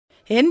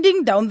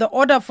Handing down the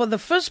order for the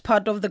first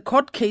part of the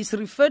court case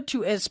referred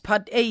to as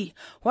Part A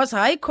was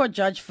High Court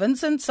Judge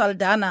Vincent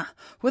Saldanha,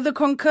 with the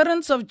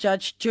concurrence of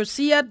Judge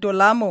Josiah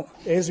Dolamo.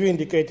 As we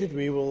indicated,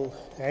 we will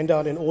hand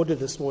out an order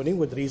this morning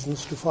with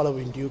reasons to follow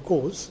in due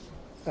course.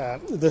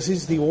 This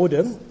is the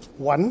order.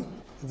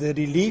 1. The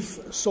relief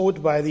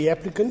sought by the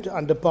applicant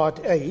under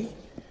Part A,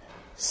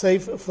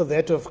 save for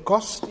that of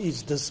cost,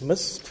 is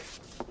dismissed.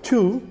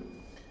 2.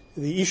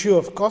 The issue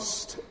of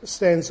cost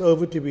stands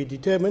over to be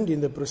determined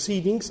in the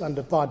proceedings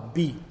under Part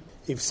B.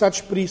 If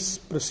such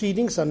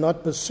proceedings are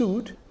not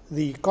pursued,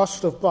 the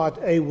cost of Part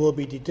A will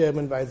be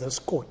determined by this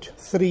court.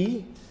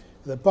 3.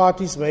 The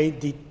parties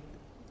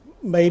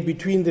may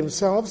between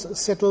themselves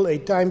settle a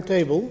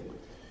timetable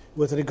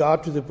with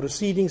regard to the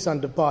proceedings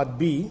under Part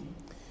B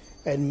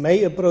and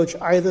may approach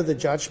either the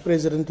Judge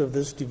President of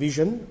this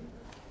division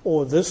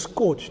or this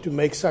court to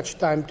make such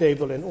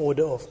timetable an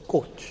order of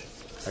court.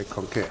 I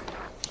concur.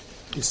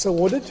 Is so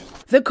ordered.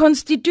 The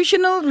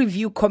Constitutional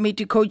Review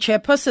Committee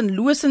co-chairperson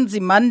Louis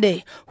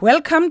Nzimande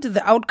welcomed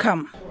the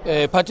outcome.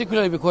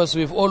 Particularly because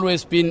we've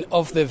always been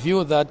of the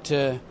view that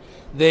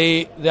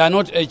they are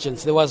not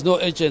agents. There was no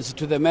agency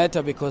to the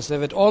matter because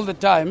they've had all the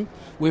time.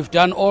 We've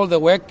done all the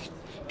work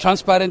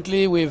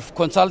transparently. We've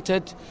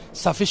consulted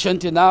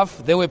sufficient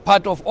enough. They were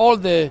part of all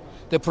the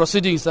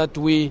proceedings that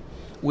we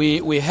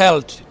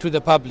held to the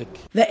public.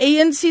 The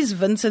ANC's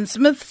Vincent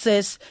Smith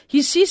says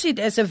he sees it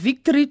as a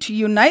victory to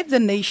unite the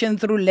nation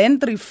through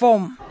land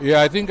reform.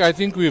 Yeah, I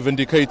think we've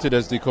indicated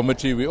as the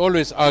committee, we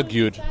always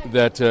argued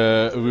that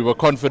we were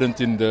confident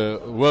in the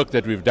work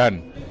that we've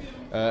done.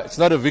 It's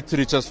not a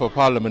victory just for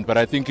Parliament, but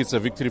I think it's a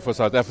victory for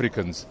South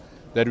Africans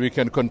that we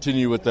can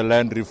continue with the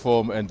land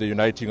reform and the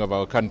uniting of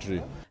our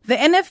country. The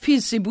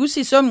NFP's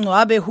Sibusiso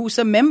Mncwabe, who's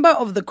a member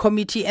of the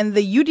committee, and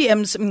the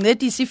UDM's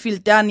Mncedisi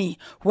Filtani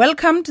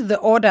welcomed the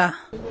order.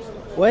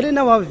 Well, in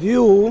our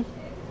view,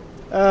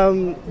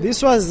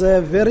 this was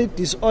a very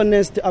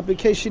dishonest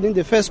application in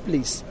the first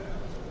place.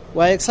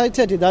 We're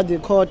excited that the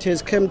court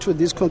has come to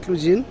this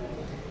conclusion.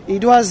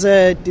 It was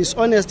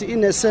dishonest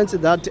in a sense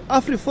that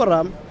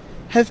AfriForum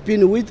have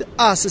been with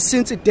us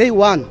since day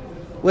one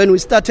when we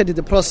started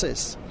the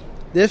process.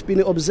 They've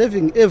been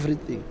observing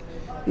everything.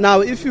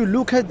 Now, if you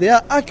look at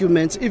their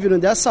arguments, even in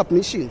their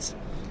submissions,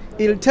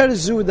 it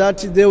tells you that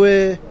they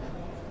were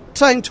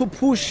trying to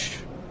push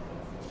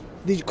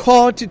the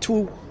court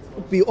to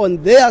be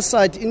on their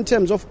side in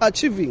terms of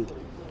achieving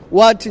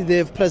what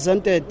they've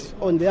presented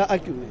on their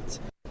arguments.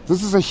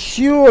 This is a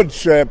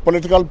huge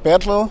political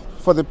battle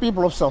for the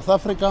people of South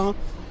Africa,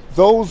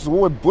 those who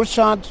were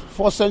butchered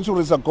 4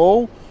 centuries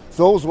ago,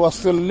 those who are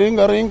still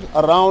lingering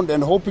around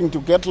and hoping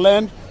to get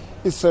land.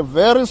 It's a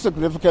very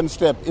significant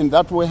step in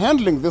that we're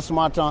handling this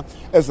matter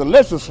as a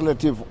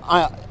legislative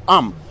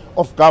arm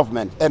of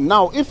government. And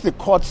now if the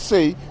courts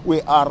say we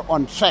are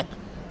on track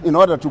in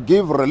order to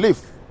give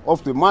relief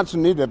of the much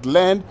needed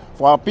land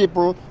for our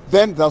people,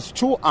 then there's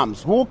two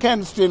arms. Who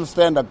can still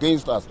stand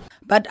against us?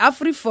 But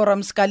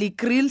AfriForum's Kali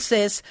Kriel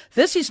says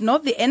this is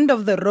not the end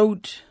of the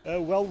road.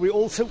 Well, we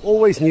also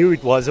always knew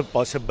it was a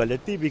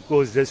possibility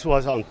because this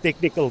was on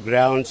technical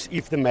grounds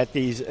if the matter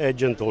is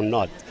urgent or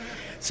not.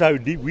 So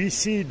we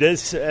see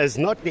this as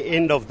not the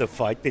end of the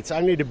fight. It's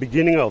only the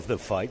beginning of the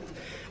fight.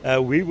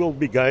 We will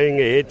be going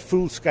ahead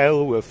full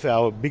scale with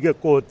our bigger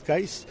court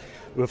case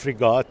with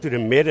regard to the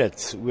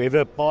merits.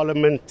 Whether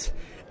Parliament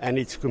and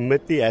its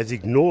committee has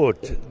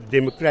ignored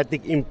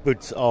democratic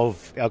inputs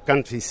of our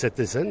country's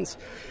citizens.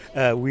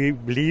 We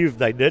believe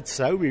they did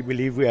so. We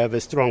believe we have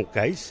a strong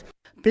case.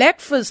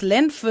 Black First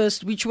Land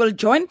First, which will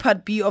join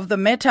Part B of the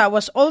matter,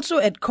 was also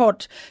at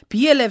court.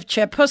 PLF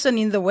chairperson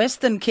in the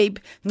Western Cape,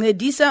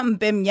 Ncedisa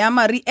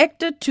Mpemnyama,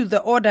 reacted to the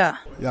order.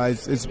 Yeah,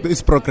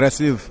 it's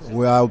progressive.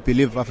 I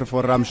believe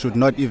AfriForum should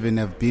not even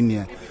have been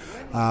here.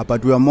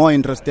 But we are more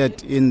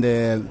interested in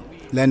the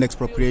land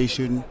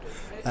expropriation,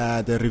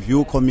 the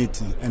review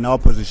committee, and our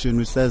position,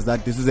 which says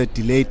that this is a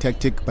delay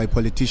tactic by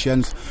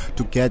politicians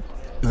to get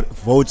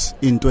votes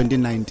in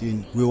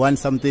 2019. We want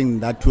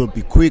something that will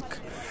be quick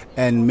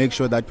and make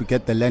sure that we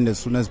get the land as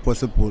soon as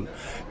possible.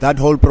 That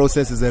whole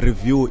process is a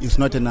review, it's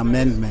not an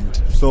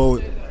amendment.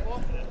 So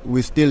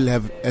we still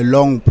have a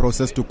long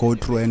process to go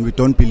through and we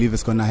don't believe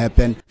it's going to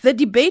happen. The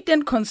debate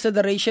and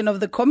consideration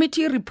of the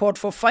committee report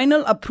for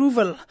final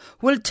approval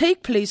will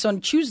take place on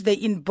Tuesday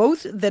in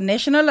both the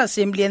National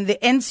Assembly and the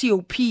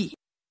NCOP.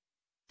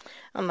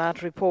 And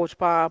that report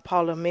by our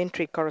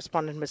parliamentary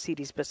correspondent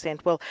Mercedes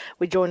Besent. Well,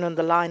 we're joined on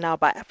the line now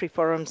by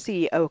AfriForum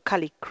CEO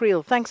Kali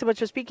Kriel. Thanks so much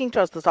for speaking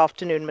to us this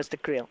afternoon, Mr.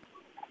 Kriel.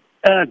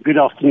 Good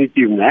afternoon to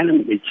you,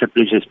 madam. It's a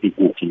pleasure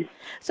speaking to you.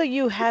 So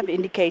you have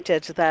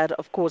indicated that,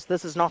 of course,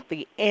 this is not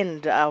the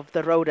end of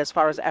the road as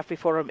far as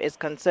AfriForum is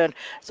concerned.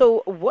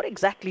 So what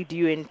exactly do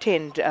you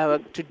intend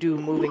to do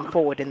moving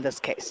forward in this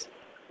case?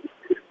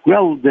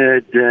 Well,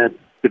 the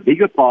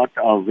bigger part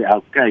of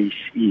our case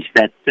is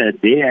that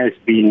there has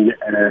been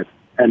a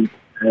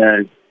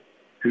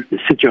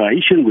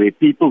situation where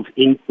people's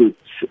inputs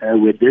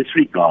were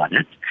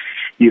disregarded.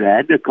 You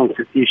had the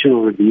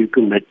Constitutional Review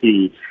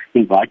Committee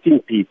inviting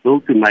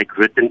people to make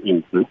written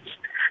inputs,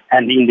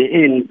 And in the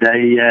end,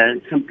 they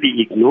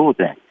simply ignore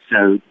that.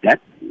 So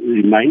that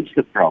remains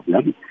the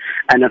problem.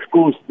 And of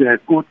course, the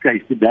court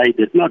case today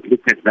did not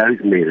look at those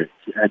merits.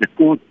 The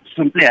court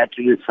simply had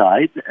to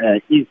decide,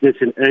 is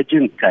this an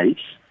urgent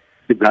case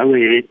to go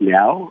ahead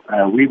now?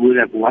 We would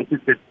have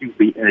wanted it to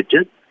be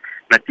urgent,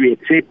 but we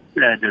accept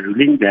the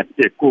ruling that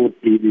the court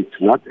did it's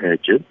not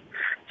urgent.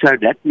 So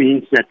that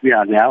means that we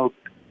are now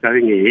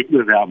going ahead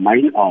with our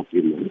main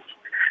arguments.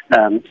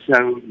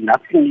 So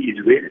nothing is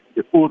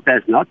the court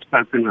has not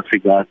spoken with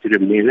regard to the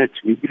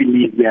merits. We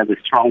believe we have a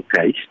strong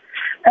case,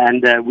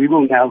 and we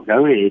will now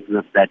go ahead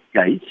with that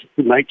case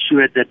to make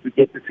sure that we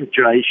get a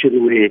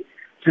situation where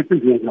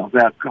citizens of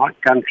our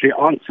country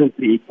aren't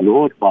simply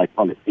ignored by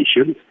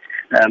politicians.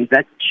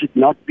 That should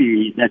not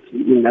be, that's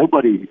in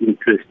nobody's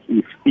interest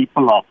if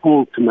people are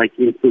called to make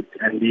input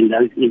and then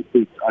those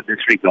inputs are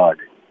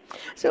disregarded.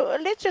 So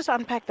let's just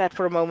unpack that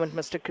for a moment,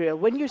 Mr. Creel.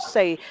 When you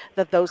say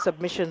that those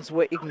submissions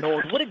were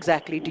ignored, what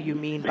exactly do you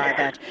mean by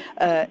that?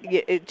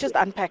 Just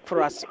unpack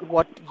for us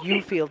what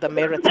you feel the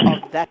merits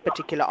of that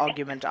particular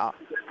argument are.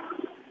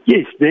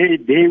 Yes,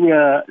 there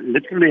were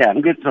literally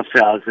hundreds of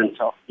thousands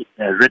of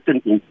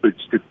written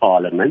inputs to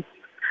Parliament.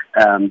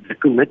 The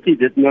committee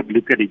did not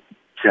look at it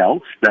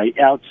itself. They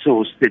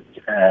outsourced it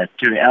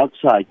to an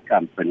outside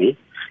company.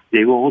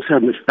 There were also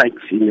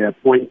mistakes in the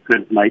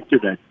appointment made to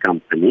that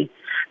company.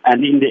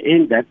 And in the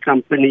end, that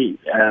company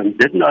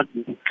did not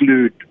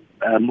include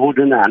more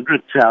than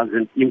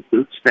 100,000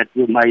 inputs that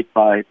were made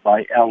by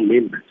our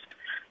members.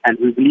 And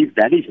we believe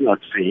that is not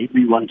fair.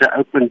 We want an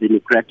open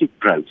democratic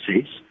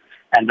process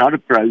and not a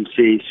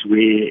process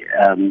where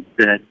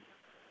the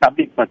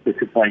public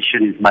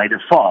participation is made a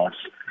farce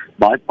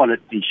by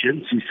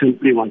politicians who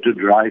simply want to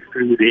drive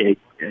through their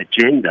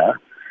agenda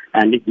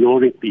and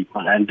ignoring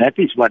people. And that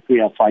is what we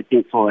are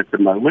fighting for at the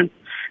moment.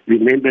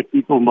 Remember,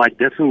 people might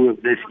differ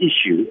with this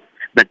issue,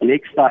 but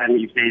next time,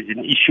 if there's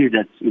an issue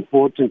that's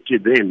important to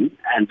them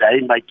and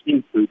they make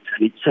inputs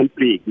and it's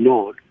simply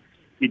ignored,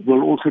 it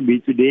will also be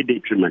to their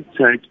detriment.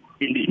 So it's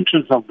in the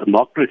interest of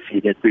democracy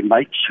that we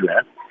make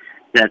sure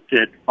that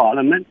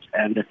Parliament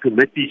and the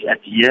committees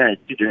adhere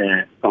to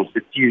the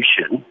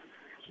Constitution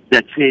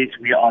that says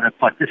we are a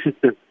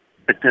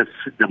participative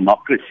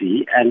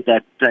democracy and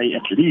that they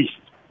at least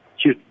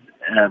should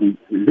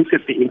look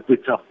at the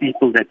inputs of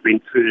people that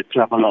went through the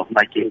trouble of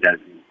making those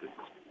inputs.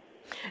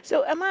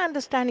 So am I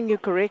understanding you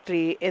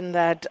correctly in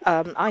that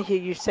I hear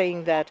you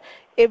saying that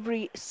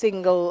every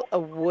single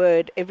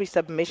word, every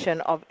submission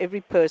of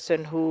every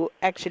person who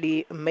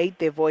actually made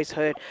their voice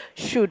heard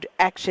should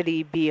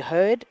actually be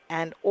heard,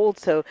 and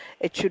also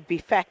it should be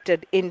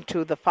factored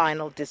into the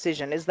final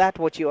decision. Is that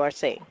what you are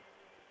saying?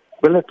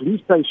 Well, at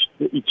least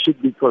it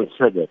should be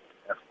considered.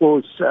 Of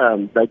course,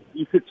 but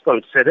if it's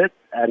considered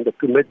and the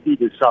committee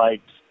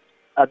decides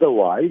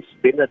otherwise,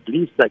 then at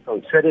least they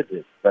considered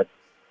it. But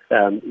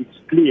it's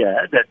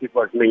clear that it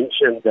was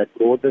mentioned that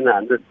more than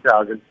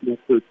 100,000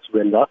 inputs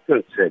were not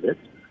considered,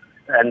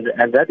 and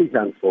that is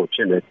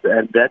unfortunate,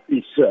 and that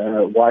is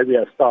why we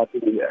are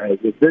starting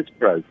with this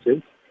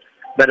process.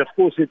 But of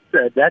course,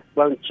 that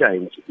won't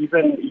change.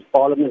 Even if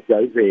Parliament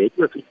goes ahead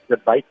with its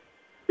debate,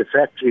 the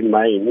fact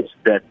remains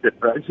that the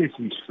process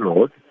is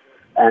flawed,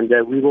 and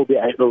we will be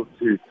able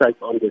to take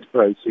on this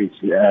process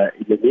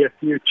in the near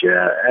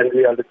future, and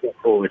we are looking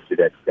forward to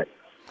that day.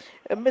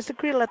 Mr.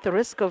 Creel, at the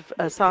risk of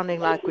sounding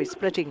like we're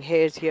splitting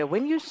hairs here,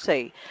 when you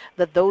say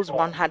that those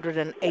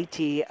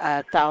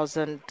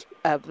 180,000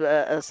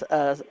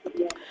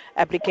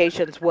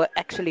 applications were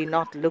actually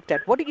not looked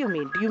at, what do you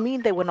mean? Do you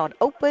mean they were not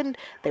opened,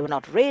 they were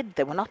not read,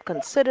 they were not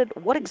considered?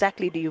 What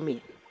exactly do you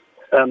mean?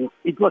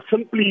 It was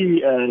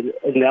simply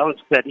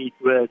announced that it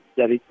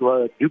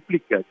were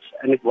duplicates,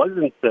 and it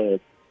wasn't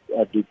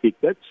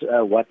duplicates.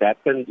 What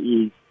happened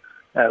is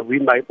we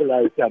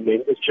mobilized our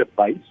membership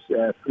base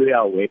through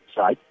our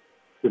website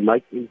to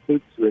make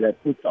inputs where they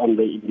put on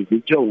the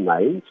individual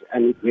names,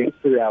 and it went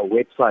through our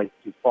website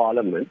to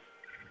Parliament.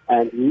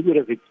 And we would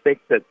have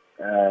expected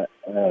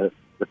the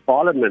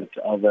Parliament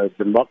of a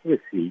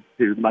democracy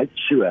to make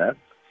sure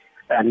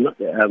and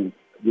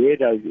where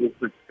those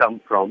inputs come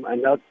from,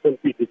 and not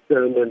simply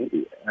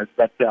determine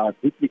that they are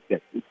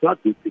duplicates. It's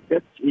not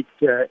duplicates, it's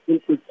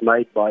inputs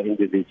made by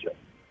individuals.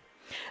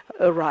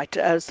 Right.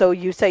 So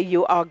you say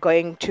you are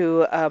going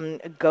to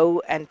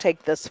go and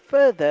take this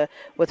further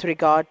with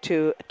regard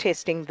to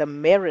testing the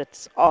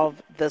merits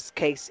of this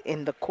case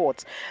in the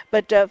courts.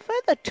 But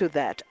further to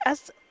that,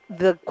 as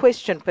the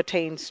question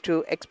pertains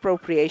to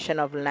expropriation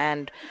of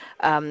land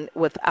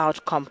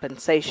without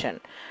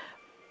compensation,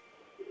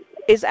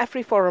 is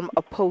AfriForum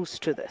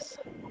opposed to this?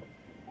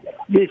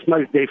 Yes,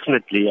 most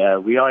definitely.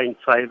 We are in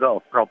favor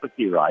of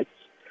property rights.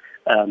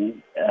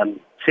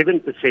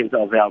 7%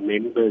 of our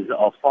members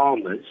are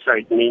farmers, so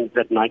it means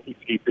that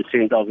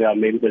 93% of our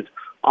members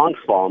aren't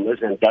farmers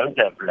and don't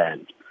have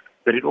land.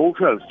 But it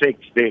also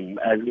affects them,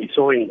 as we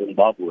saw in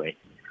Zimbabwe.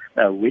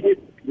 When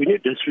you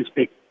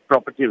disrespect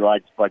property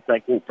rights by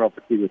taking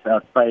property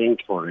without paying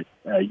for it,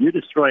 you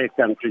destroy a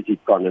country's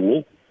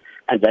economy,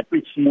 and that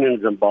we've seen in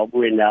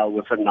Zimbabwe now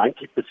with a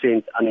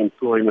 90%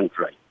 unemployment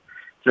rate.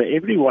 So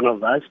every one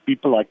of us,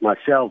 people like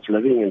myself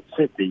living in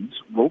cities,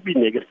 will be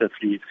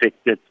negatively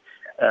affected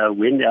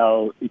when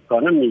our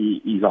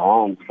economy is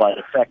harmed by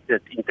the fact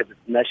that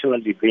international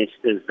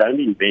investors don't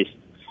invest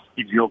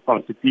if your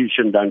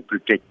constitution don't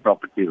protect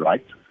property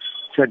rights.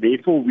 So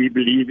therefore, we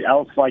believe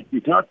our fight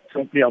is not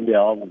simply on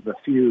behalf of a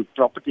few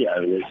property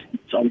owners.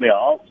 It's on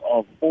behalf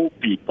of all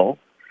people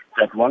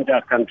that want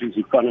our country's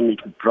economy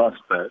to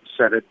prosper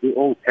so that we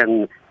all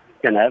can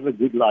have a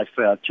good life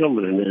for our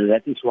children. And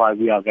that is why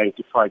we are going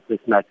to fight this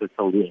matter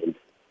till the end.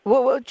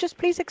 Well, just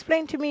please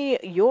explain to me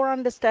your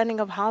understanding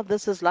of how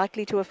this is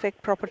likely to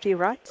affect property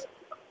rights.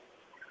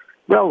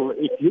 Well,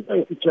 if you're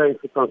going to change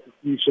the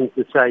Constitution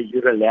to say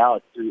you're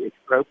allowed to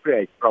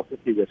expropriate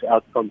property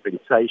without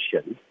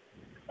compensation,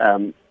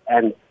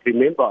 and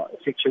remember,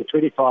 Section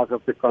 25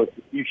 of the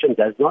Constitution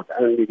does not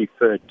only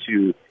refer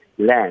to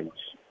lands.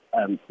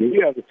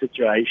 You have a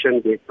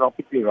situation where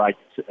property rights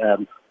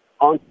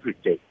aren't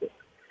protected.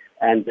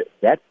 And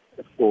that,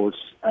 of course,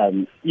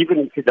 even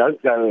if you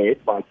don't go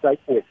ahead by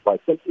taking it, by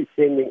simply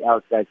sending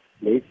out that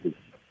message,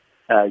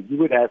 you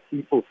would have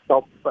people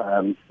stop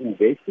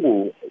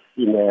investing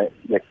in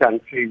a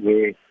country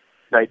where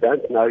they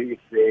don't know if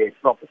their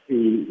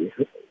property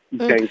is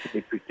going to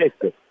be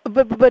protected.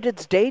 But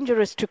it's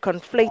dangerous to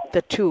conflate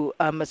the two,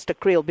 Mr.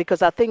 Kriel,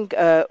 because I think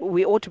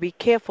we ought to be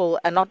careful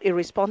and not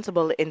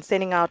irresponsible in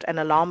sending out an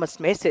alarmist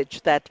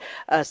message that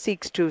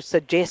seeks to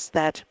suggest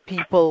that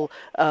people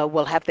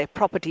will have their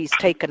properties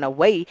taken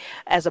away,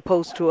 as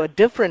opposed to a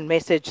different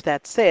message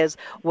that says,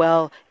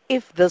 well,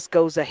 if this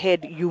goes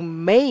ahead, you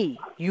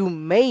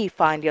may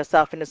find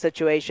yourself in a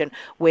situation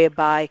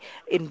whereby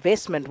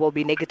investment will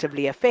be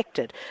negatively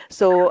affected.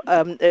 So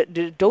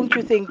don't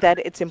you think that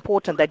it's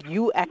important that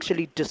you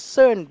actually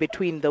discern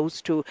between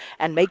those two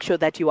and make sure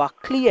that you are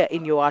clear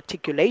in your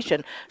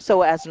articulation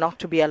so as not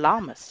to be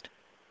alarmist?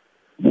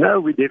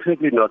 No, we're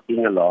definitely not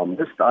being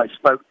alarmist. I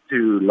spoke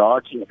to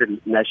large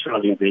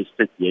international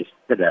investors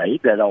yesterday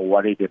that are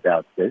worried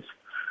about this.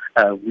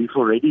 We've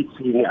already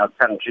seen our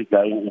country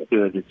going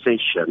into a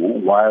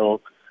recession,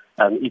 while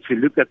if you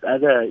look at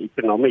other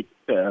economic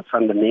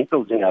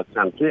fundamentals in our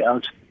country,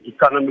 our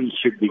economy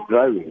should be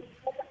growing.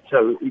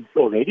 So it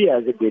already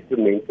has a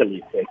detrimental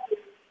effect.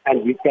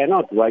 And we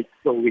cannot wait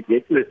till we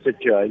get to a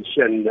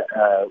situation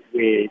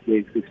where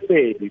there's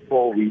despair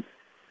before we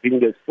bring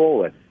this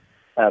forward.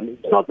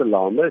 It's not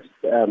alarmist.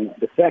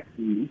 The fact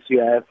is you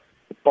have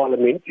the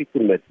parliamentary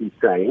committee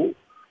saying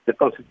the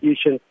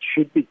Constitution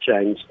should be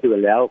changed to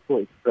allow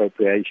for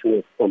expropriation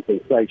of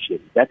compensation.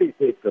 That is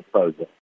their proposal.